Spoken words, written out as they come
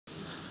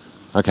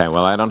Okay,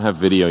 well, I don't have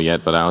video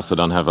yet, but I also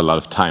don't have a lot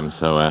of time,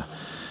 so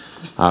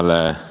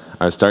I'll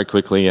start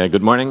quickly.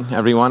 Good morning,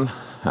 everyone.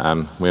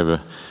 We have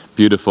a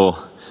beautiful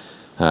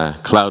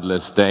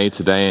cloudless day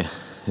today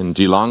in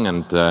Geelong,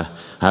 and I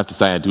have to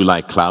say I do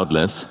like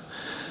cloudless.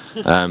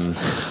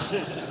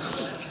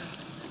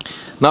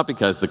 Not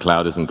because the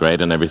cloud isn't great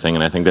and everything,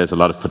 and I think there's a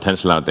lot of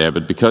potential out there,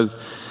 but because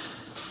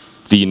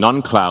the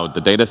non-cloud,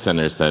 the data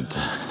centers that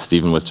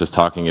Stephen was just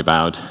talking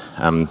about,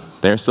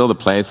 they're still the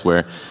place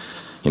where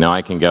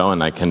I can go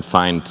and I can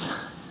find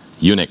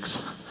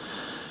Unix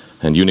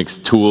and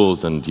Unix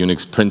tools and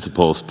Unix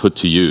principles put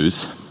to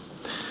use.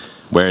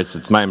 Whereas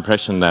it's my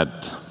impression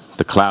that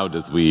the cloud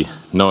as we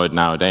know it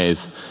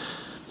nowadays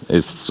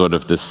is sort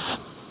of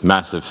this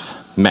massive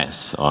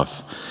mess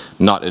of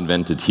not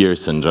invented here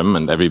syndrome,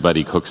 and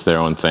everybody cooks their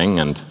own thing.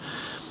 And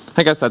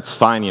I guess that's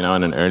fine, in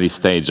an early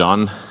stage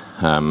on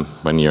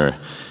when you're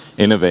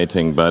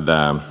innovating, but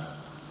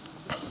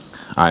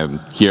I'm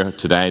here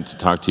today to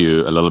talk to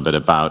you a little bit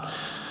about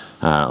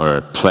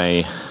or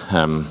play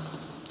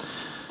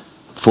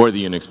for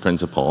the Unix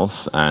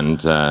principles,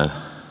 and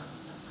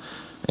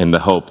in the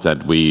hope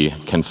that we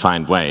can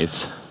find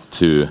ways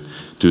to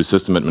do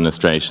system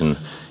administration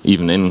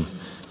even in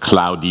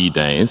cloudy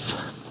days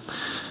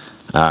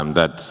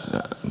that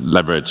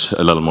leverage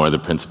a little more of the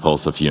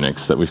principles of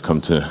Unix that we've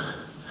come to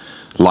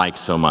like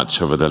so much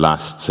over the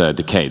last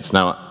decades.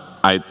 Now,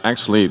 I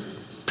actually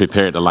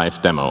prepared a live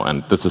demo,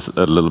 and this is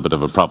a little bit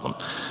of a problem.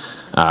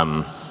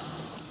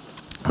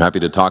 I'm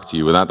happy to talk to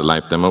you without the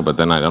live demo, but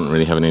then I don't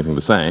really have anything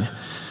to say.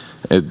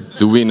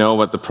 Do we know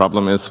what the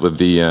problem is with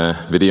the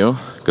video?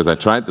 Because I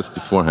tried this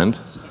beforehand.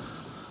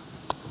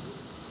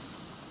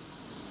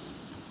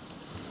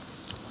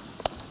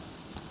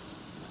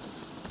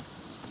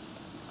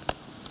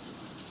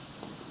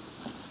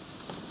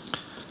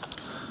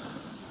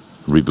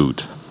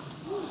 Reboot.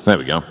 There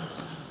we go.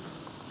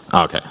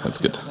 Okay, that's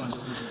good.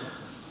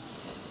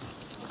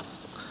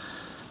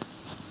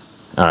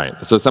 All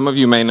right, so some of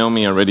you may know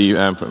me already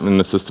in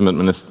the system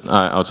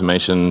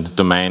automation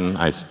domain.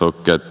 I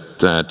spoke at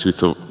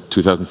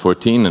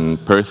 2014 in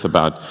Perth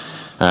about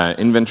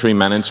inventory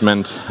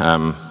management,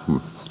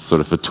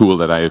 sort of a tool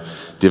that I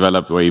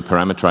developed where you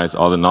parameterize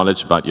all the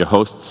knowledge about your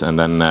hosts, and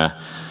then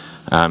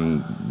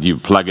you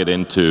plug it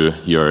into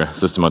your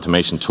system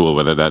automation tool,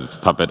 whether that's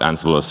Puppet,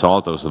 Ansible, or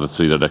Salt. Those are the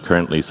three that are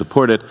currently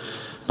supported,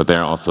 but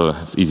they're also,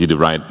 it's easy to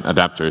write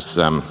adapters.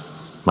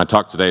 My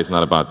talk today is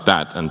not about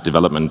that, and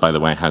development, by the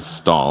way, has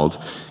stalled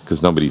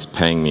because nobody's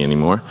paying me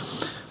anymore.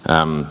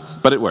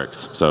 But it works.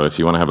 So if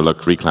you want to have a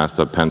look,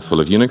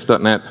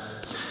 reclass.pantsfullofunix.net.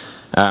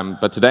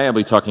 But today I'll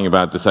be talking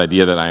about this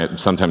idea that I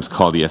sometimes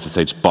call the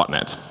SSH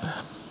botnet.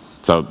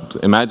 So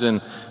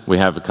imagine we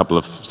have a couple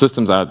of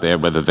systems out there,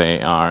 whether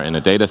they are in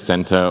a data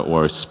center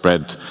or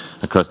spread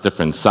across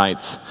different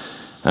sites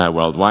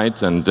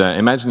worldwide. And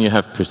imagine you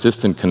have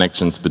persistent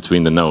connections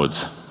between the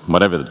nodes,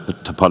 whatever the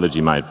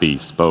topology might be,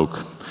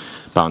 spoke,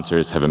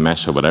 bouncers, have a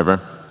mesh or whatever.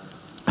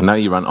 And now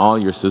you run all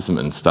your system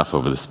and stuff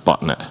over this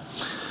botnet.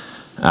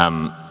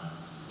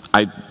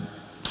 I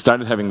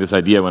started having this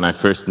idea when I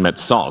first met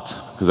Salt,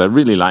 because I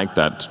really liked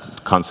that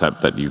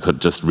concept that you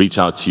could just reach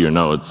out to your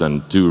nodes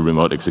and do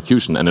remote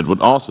execution, and it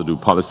would also do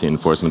policy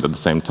enforcement at the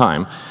same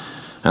time.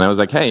 And I was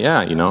like, hey, yeah,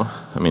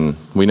 I mean,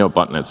 we know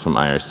botnets from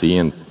IRC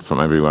and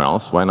from everywhere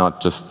else. Why not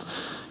just,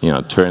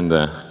 turn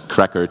the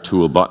cracker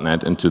tool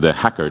botnet into the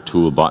hacker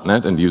tool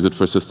botnet and use it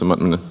for system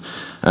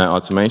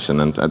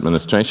automation and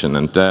administration.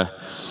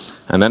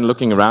 And then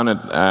looking around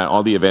at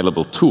all the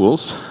available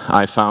tools,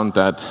 I found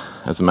that,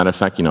 as a matter of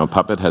fact,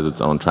 Puppet has its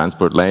own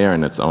transport layer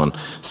and its own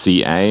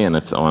CA and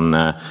its own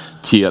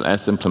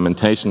TLS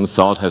implementation.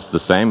 Salt has the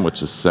same,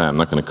 which is, I'm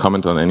not going to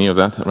comment on any of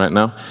that right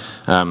now.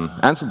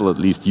 Ansible at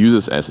least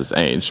uses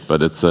SSH,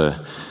 but it's a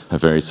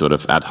very sort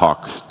of ad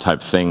hoc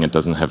type thing. It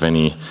doesn't have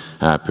any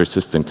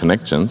persistent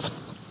connections.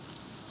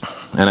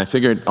 And I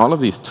figured all of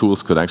these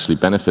tools could actually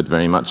benefit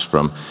very much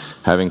from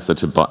having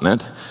such a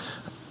botnet.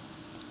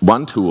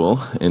 One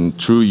tool in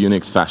true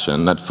Unix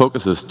fashion that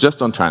focuses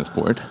just on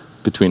transport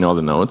between all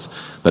the nodes,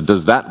 that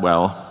does that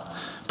well,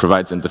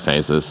 provides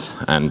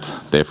interfaces, and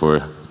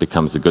therefore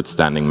becomes a good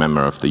standing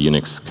member of the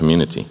Unix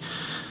community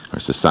or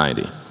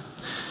society.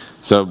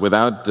 So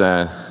without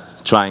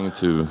trying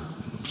to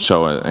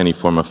show any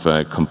form of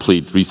a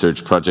complete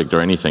research project or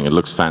anything, it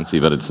looks fancy,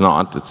 but it's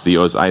not. It's the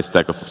OSI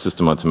stack of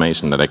system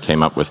automation that I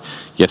came up with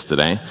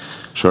yesterday,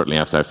 shortly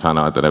after I found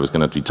out that I was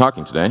going to be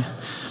talking today.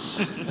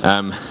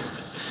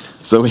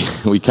 So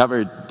we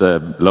covered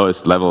the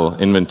lowest level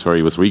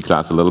inventory with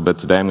reclass a little bit.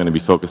 Today I'm going to be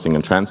focusing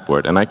on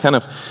transport. And I kind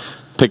of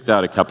picked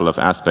out a couple of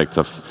aspects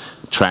of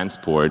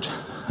transport,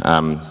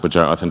 which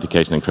are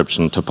authentication,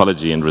 encryption,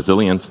 topology, and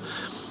resilience.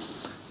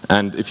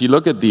 And if you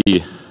look at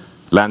the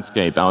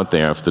landscape out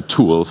there of the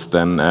tools,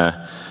 then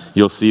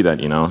you'll see that,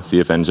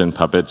 CF Engine,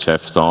 Puppet, Chef,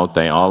 Salt,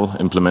 they all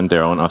implement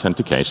their own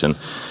authentication.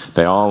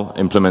 They all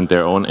implement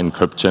their own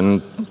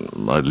encryption,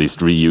 or at least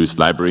reuse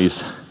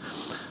libraries.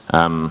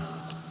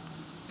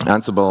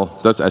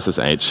 Ansible does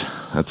SSH,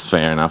 that's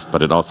fair enough,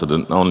 but it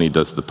also only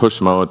does the push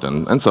mode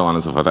and so on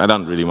and so forth. I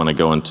don't really want to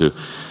go into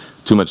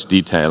too much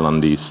detail on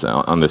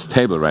this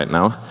table right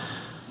now.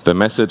 The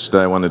message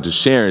that I wanted to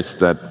share is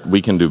that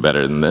we can do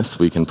better than this.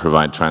 We can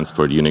provide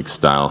transport Unix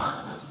style,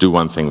 do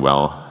one thing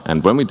well,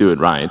 and when we do it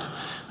right,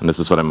 and this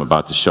is what I'm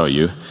about to show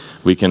you,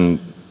 we can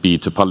be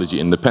topology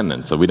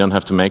independent. So we don't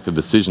have to make the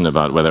decision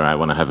about whether I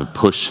want to have a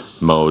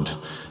push mode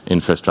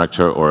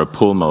infrastructure or a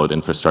pull mode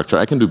infrastructure.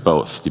 I can do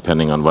both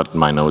depending on what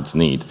my nodes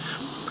need.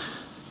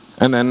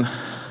 And then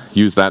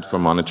use that for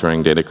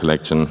monitoring, data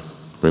collection,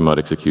 remote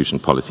execution,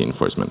 policy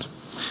enforcement.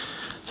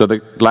 So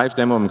the live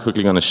demo I'm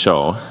quickly going to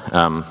show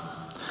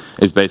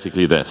is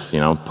basically this,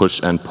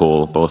 push and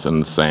pull both in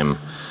the same,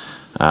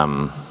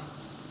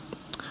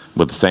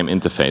 with the same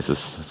interfaces,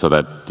 so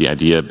that the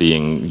idea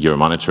being your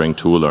monitoring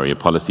tool or your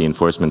policy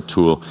enforcement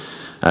tool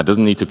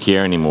doesn't need to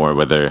care anymore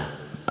whether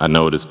a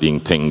node is being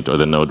pinged or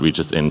the node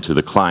reaches into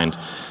the client.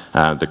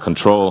 The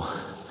control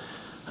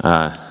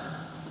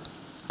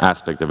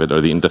aspect of it,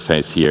 or the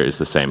interface here, is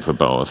the same for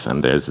both,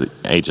 and there's the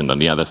agent on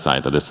the other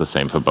side that is the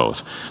same for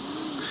both.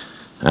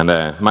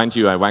 And mind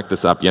you, I whacked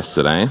this up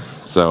yesterday,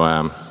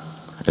 so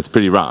it's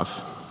pretty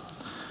rough.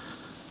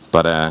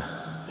 But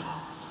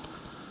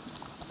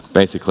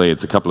basically,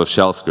 it's a couple of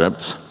shell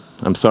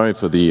scripts. I'm sorry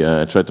for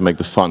I tried to make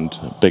the font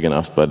big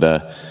enough, but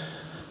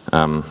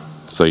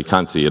so you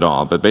can't see it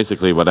all. But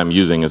basically, what I'm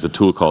using is a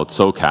tool called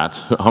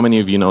SOCAT. How many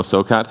of you know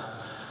SOCAT?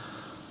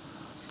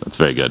 That's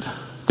very good,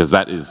 because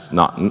that is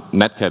not,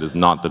 Netcat is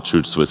not the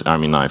true Swiss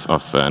Army knife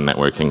of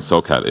networking.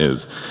 SOCAT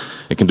is.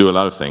 It can do a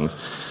lot of things.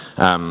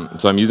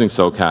 So I'm using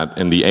SOCAT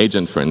in the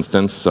agent, for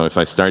instance. So if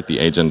I start the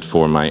agent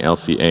for my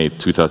LCA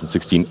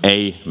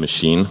 2016A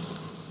machine,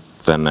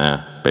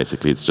 then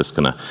basically it's just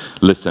going to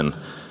listen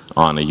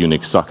on a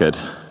Unix socket.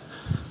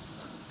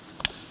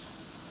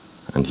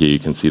 And here you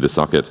can see the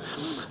socket.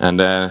 And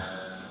I'm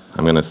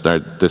going to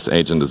start this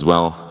agent as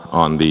well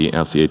on the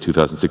LCA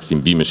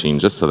 2016B machine,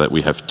 just so that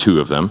we have two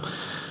of them.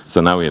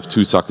 So now we have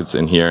two sockets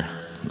in here,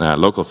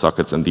 local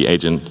sockets, and the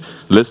agent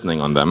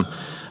listening on them.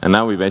 And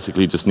now we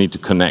basically just need to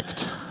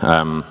connect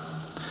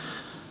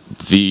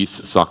these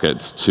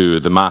sockets to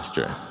the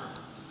master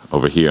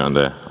over here on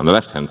the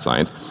left-hand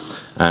side.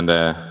 And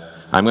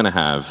I'm going to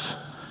have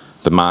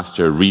the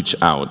master reach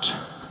out,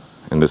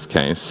 in this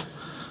case,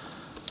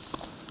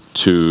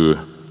 to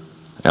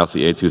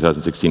LCA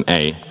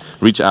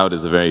 2016A. Reach out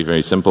is a very,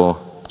 very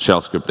simple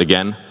shell script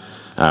again.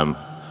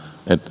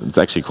 It's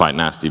actually quite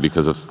nasty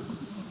because of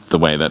the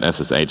way that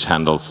SSH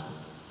handles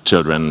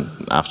children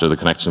after the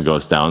connection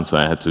goes down, so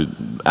I had to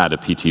add a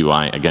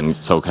PTY. Again,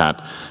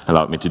 SOCAT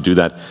allowed me to do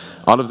that.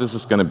 All of this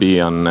is going to be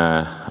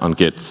on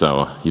Git,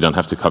 so you don't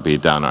have to copy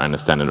it down or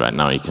understand it right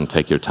now. You can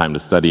take your time to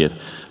study it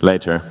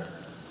later.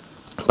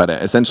 But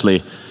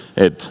essentially,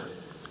 it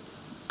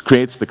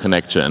creates the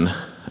connection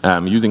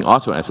using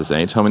auto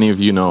SSH. How many of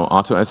you know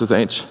auto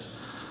SSH?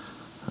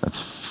 That's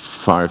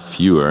far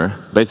fewer.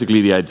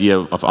 Basically, the idea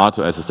of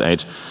auto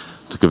SSH,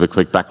 to give a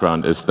quick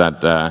background, is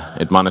that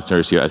it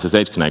monitors your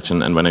SSH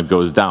connection, and when it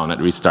goes down, it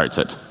restarts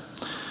it.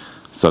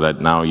 So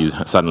that now you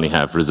suddenly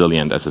have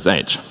resilient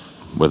SSH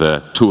with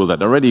a tool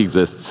that already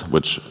exists,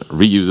 which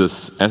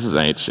reuses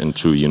SSH in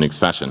true Unix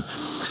fashion.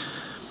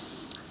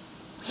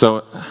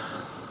 So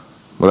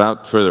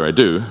without further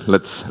ado,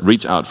 let's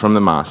reach out from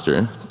the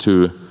master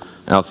to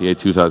LCA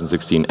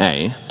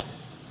 2016A.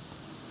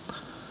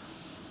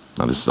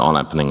 Now this is all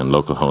happening on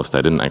localhost.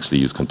 I didn't actually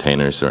use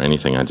containers or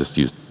anything. I just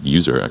used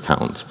user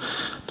accounts,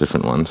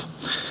 different ones.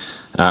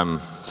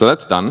 So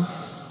that's done.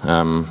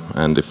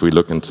 And if we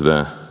look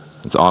into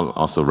it's all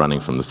also running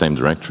from the same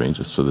directory,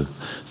 just for the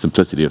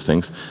simplicity of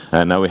things.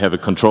 And now we have a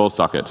control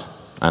socket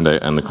and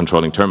a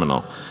controlling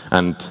terminal.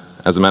 And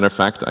as a matter of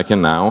fact, I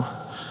can now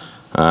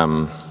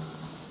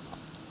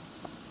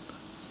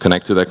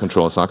connect to that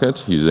control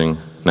socket using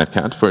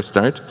Netcat for a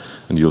start.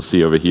 And you'll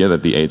see over here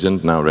that the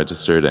agent now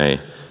registered a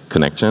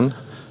connection,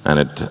 and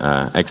it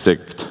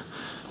exit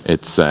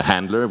its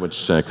handler,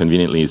 which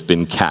conveniently has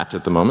been cat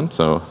at the moment.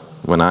 So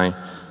when I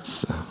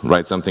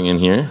write something in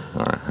here,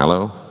 or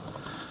hello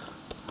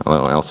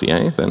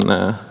LCA,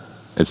 then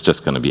it's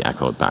just going to be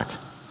echoed back.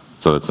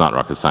 So it's not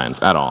rocket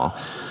science at all.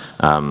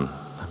 I'm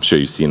sure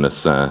you've seen this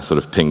sort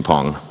of ping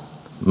pong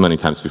many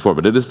times before,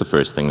 but it is the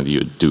first thing that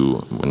you do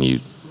when you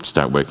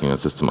start working on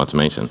system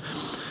automation.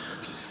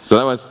 So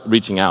that was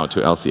reaching out to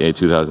LCA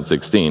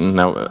 2016.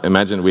 Now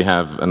imagine we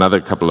have another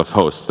couple of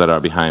hosts that are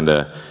behind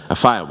a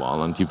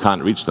firewall, and you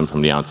can't reach them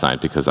from the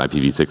outside because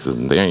IPv6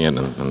 isn't there yet,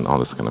 and all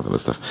this kind of other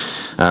stuff.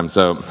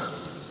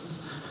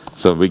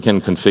 So we can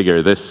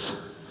configure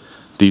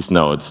these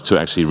nodes to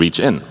actually reach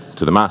in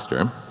to the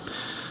master.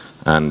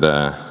 And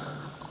this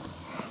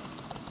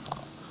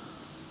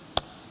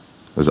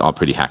is all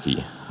pretty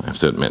hacky, I have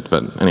to admit.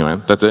 But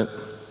anyway, that's it.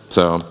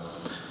 So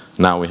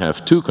now we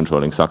have two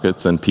controlling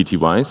sockets and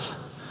PTYs.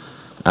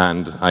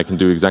 And I can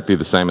do exactly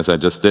the same as I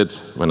just did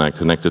when I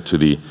connected to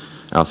the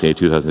LCA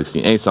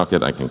 2016A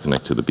socket. I can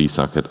connect to the B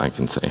socket. I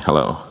can say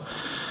hello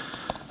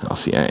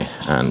LCA,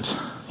 and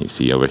you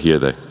see over here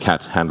the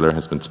cat handler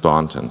has been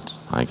spawned, and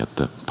I get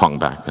the Pong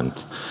back and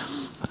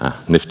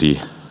nifty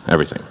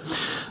everything.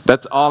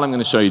 That's all I'm going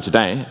to show you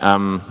today,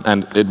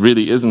 and it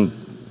really isn't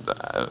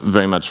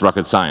very much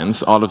rocket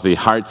science. All of the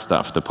hard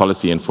stuff, the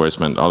policy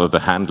enforcement, all of the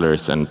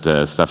handlers and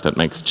stuff that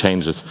makes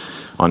changes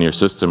on your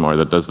system or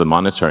that does the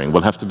monitoring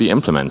will have to be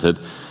implemented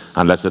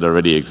unless it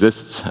already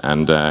exists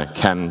and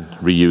can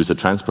reuse a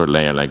transport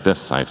layer like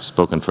this. I've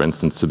spoken, for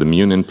instance, to the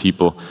Munin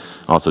people.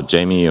 Also,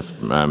 Jamie of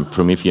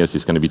Prometheus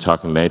is going to be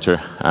talking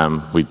later.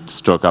 We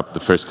struck up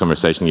the first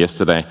conversation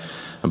yesterday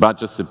about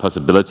just the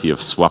possibility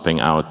of swapping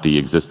out the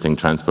existing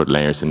transport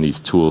layers in these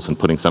tools and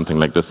putting something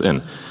like this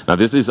in. Now,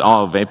 this is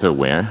all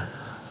vaporware.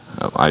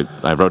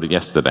 I wrote it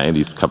yesterday,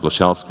 these couple of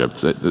shell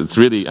scripts. It's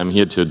really, I'm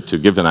here to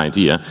give an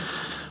idea,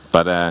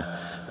 but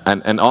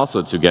and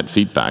also to get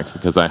feedback,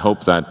 because I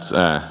hope that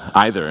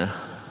either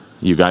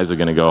you guys are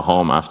going to go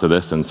home after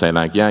this and say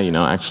like, yeah, you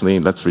know, actually,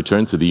 let's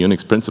return to the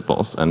Unix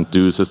principles and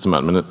do system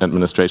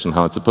administration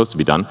how it's supposed to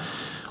be done,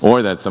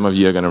 or that some of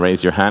you are going to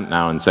raise your hand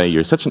now and say,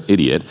 you're such an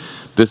idiot,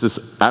 this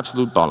is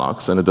absolute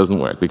bollocks and it doesn't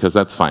work, because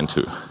that's fine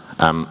too.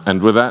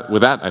 And with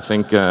that, I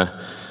think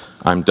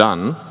I'm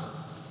done.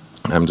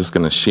 I'm just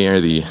going to share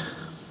the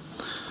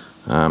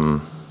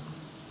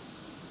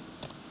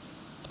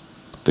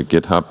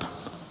GitHub.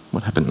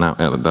 What happened now?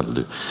 That'll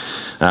do.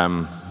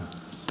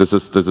 This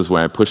is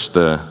where I push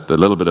the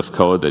little bit of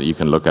code that you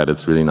can look at.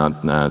 It's really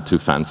not too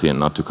fancy and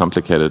not too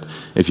complicated.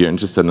 If you're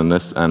interested in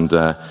this, and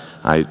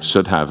I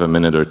should have a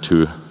minute or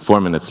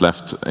 4 minutes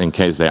left in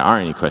case there are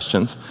any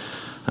questions.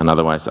 And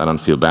otherwise, I don't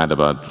feel bad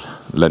about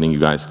letting you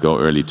guys go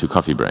early to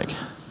coffee break.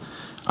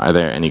 Are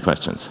there any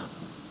questions?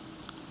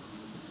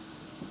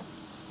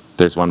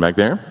 There's one back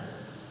there.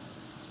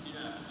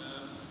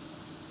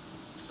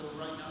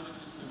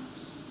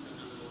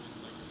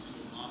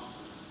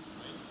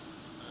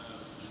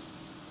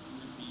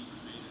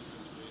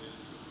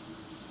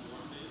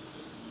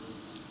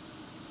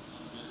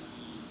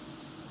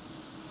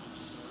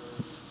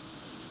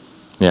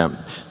 Yeah,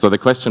 so the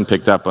question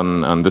picked up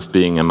on this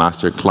being a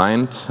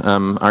master-client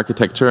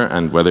architecture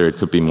and whether it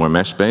could be more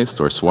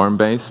mesh-based or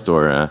swarm-based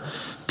or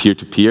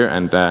peer-to-peer,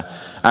 and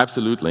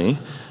absolutely.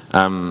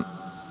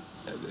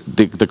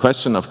 The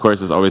question, of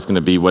course, is always going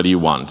to be, what do you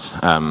want?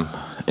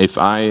 If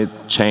I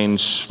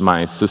change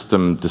my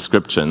system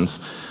descriptions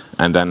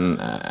and then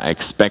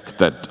expect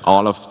that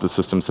all of the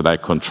systems that I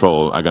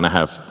control are going to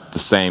have the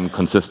same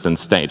consistent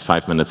state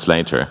 5 minutes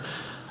later,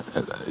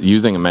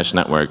 using a mesh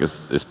network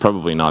is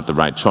probably not the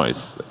right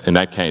choice. In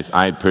that case,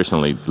 I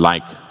personally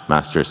like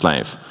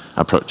master-slave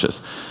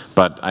approaches.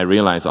 But I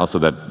realize also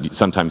that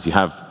sometimes you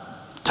have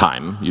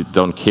time. You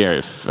don't care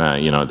if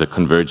you know, the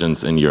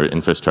convergence in your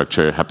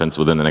infrastructure happens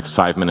within the next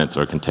 5 minutes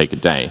or can take a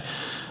day.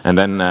 And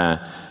then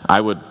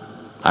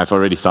I've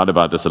already thought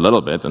about this a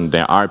little bit, and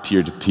there are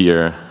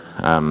peer-to-peer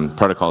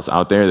protocols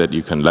out there that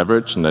you can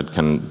leverage and that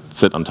can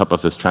sit on top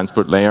of this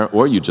transport layer,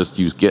 or you just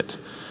use Git.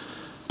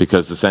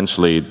 Because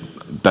essentially,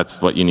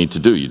 that's what you need to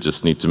do. You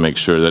just need to make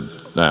sure that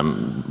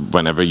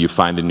whenever you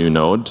find a new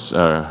node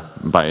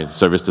by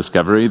service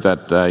discovery,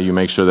 that you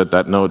make sure that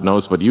that node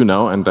knows what you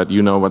know and that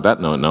you know what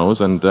that node knows,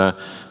 and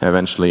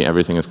eventually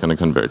everything is going to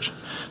converge.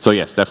 So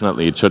yes,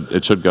 definitely it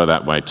should go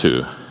that way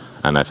too,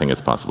 and I think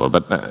it's possible.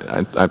 But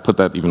I put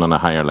that even on a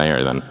higher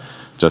layer than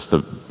just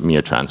the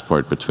mere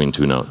transport between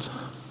two nodes.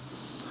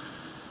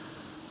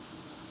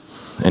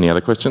 Any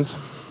other questions?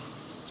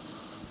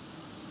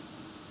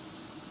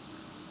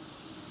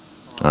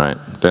 All right,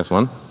 there's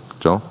one.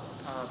 Joel?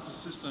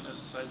 Persistent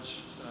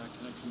SSH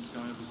connection is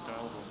going to be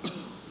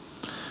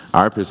scalable.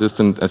 Our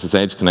persistent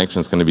SSH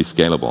connection is going to be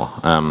scalable.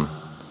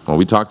 Well,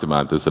 we talked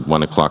about this at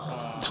 1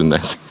 o'clock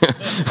tonight.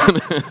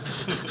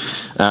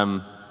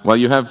 Well,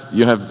 you have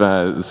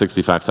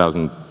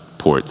 65,000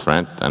 ports,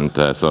 right? And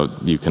so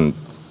you can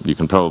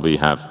probably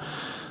have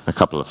a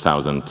couple of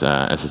thousand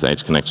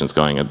SSH connections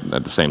going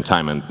at the same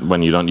time. And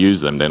when you don't use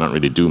them, they don't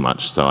really do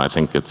much. So I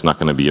think it's not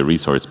going to be a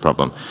resource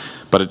problem.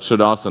 But it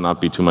should also not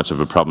be too much of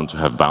a problem to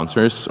have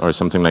bouncers or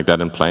something like that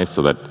in place,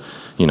 so that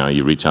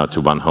you reach out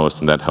to one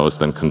host and that host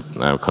then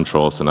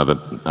controls another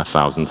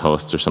 1,000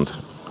 hosts or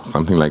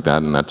something like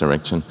that in that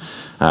direction.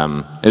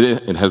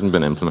 It hasn't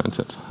been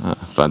implemented,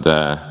 but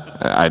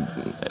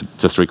it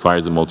just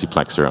requires a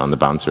multiplexer on the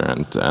bouncer,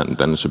 and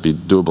then it should be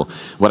doable.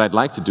 What I'd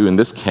like to do in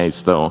this case,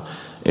 though,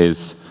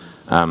 is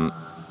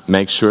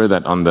make sure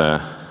that on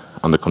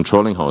the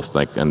controlling host,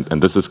 and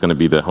this is going to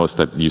be the host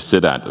that you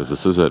sit at as a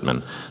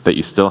sysadmin, that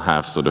you still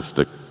have sort of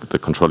the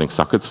controlling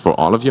sockets for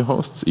all of your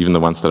hosts, even the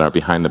ones that are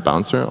behind the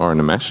bouncer or in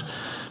a mesh,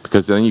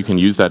 because then you can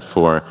use that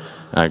for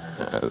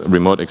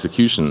remote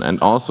execution,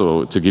 and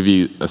also to give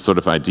you a sort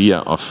of idea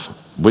of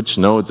which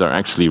nodes are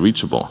actually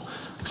reachable.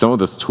 Like some of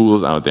those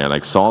tools out there,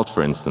 like Salt,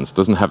 for instance,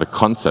 doesn't have a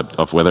concept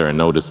of whether a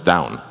node is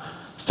down.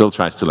 Still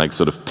tries to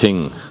sort of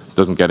ping,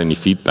 doesn't get any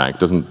feedback,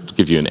 doesn't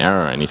give you an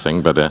error or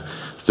anything, but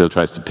still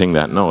tries to ping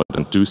that node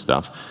and do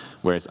stuff.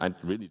 Whereas I'd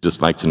really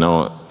just like to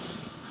know,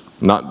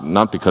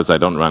 not because I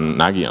don't run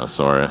Nagios,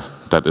 or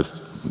that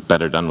is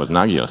better done with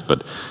Nagios.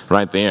 But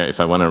right there, if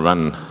I want to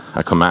run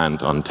a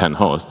command on 10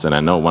 hosts and I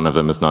know one of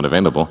them is not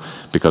available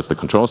because the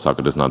control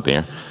socket is not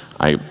there,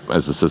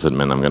 as a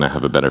sysadmin, I'm going to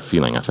have a better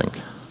feeling, I think.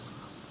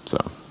 So,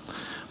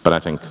 but I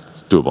think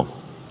it's doable.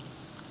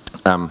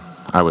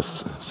 I was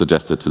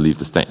suggested to leave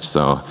the stage,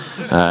 so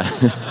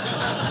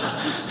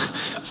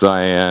so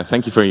I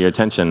thank you for your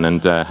attention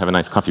and have a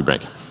nice coffee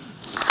break.